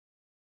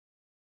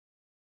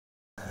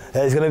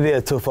It's going to be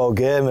a tough old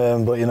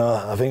game, but you know,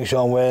 I think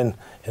Sean Wayne,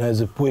 you know,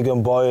 he's a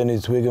Wigan boy and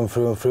he's Wigan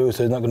through and through,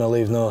 so he's not going to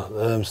leave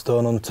no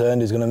stone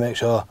unturned. He's going to make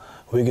sure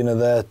Wigan are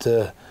there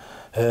to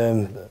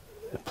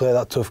play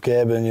that tough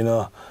game, and you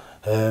know,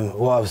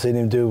 what I've seen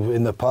him do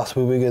in the past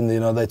with Wigan, you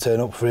know, they turn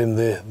up for him,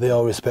 they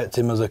all respect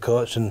him as a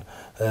coach, and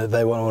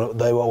they won't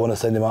want to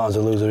send him out as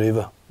a loser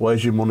either.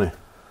 Where's your money?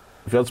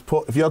 If you had to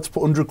put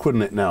 100 quid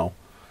in it now,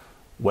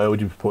 where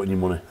would you be putting your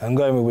money? I'm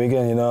going with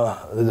Wigan. You know,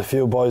 there's a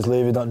few boys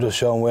leaving, not just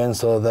Sean Wayne,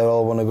 so they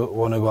all want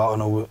to go out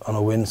on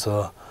a win.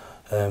 So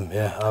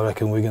yeah, I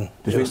reckon Wigan.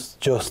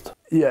 Just.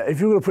 Yeah,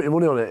 if you were going to put your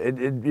money on it,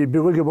 it'd be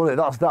Wigan money.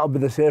 That would be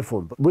the safe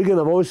one. But Wigan,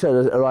 I've always said,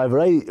 are either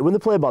 8. When they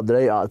play bad, they're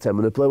 8 out of 10.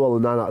 When they play well,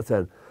 they're 9 out of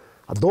 10.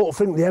 I don't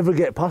think they ever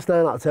get past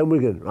 9 out of 10,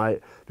 Wigan,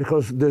 right?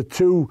 Because they're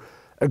too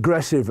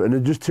aggressive and they're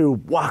just too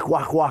whack,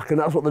 whack, whack,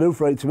 and that's what they do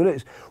for 80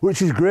 minutes,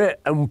 which is great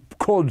and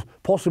could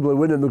possibly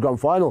win in the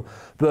grand final.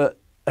 But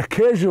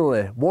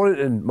occasionally,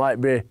 Warrington might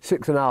be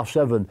 6.5,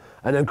 7,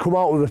 and then come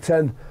out with a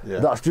 10. Yeah.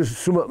 That's just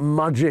something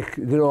magic,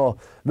 you know.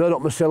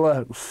 Murdoch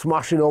Masilla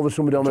smashing over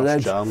somebody on an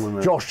edge.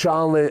 Josh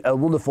Charnley, a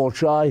wonderful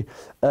try.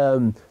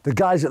 The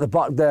guys at the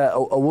back there,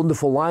 a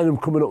wonderful line,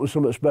 coming up with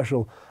something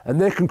special. And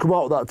they can come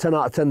out with that 10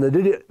 out of 10. They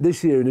did it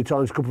this year in the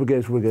Challenge Cup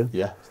against Wigan.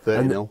 Yeah,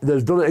 30-0.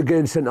 They've done it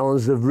against St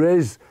Helens. They've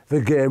raised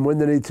the game when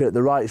they need to at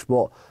the right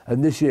spot.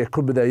 And this year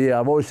could be their year.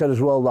 I've always said as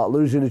well that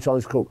losing the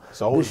Challenge Cup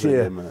this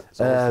year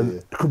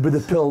could be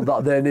the pill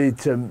that they need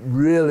to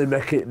really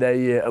make it their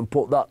year and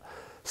put that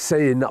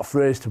saying, that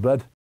phrase to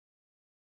bed.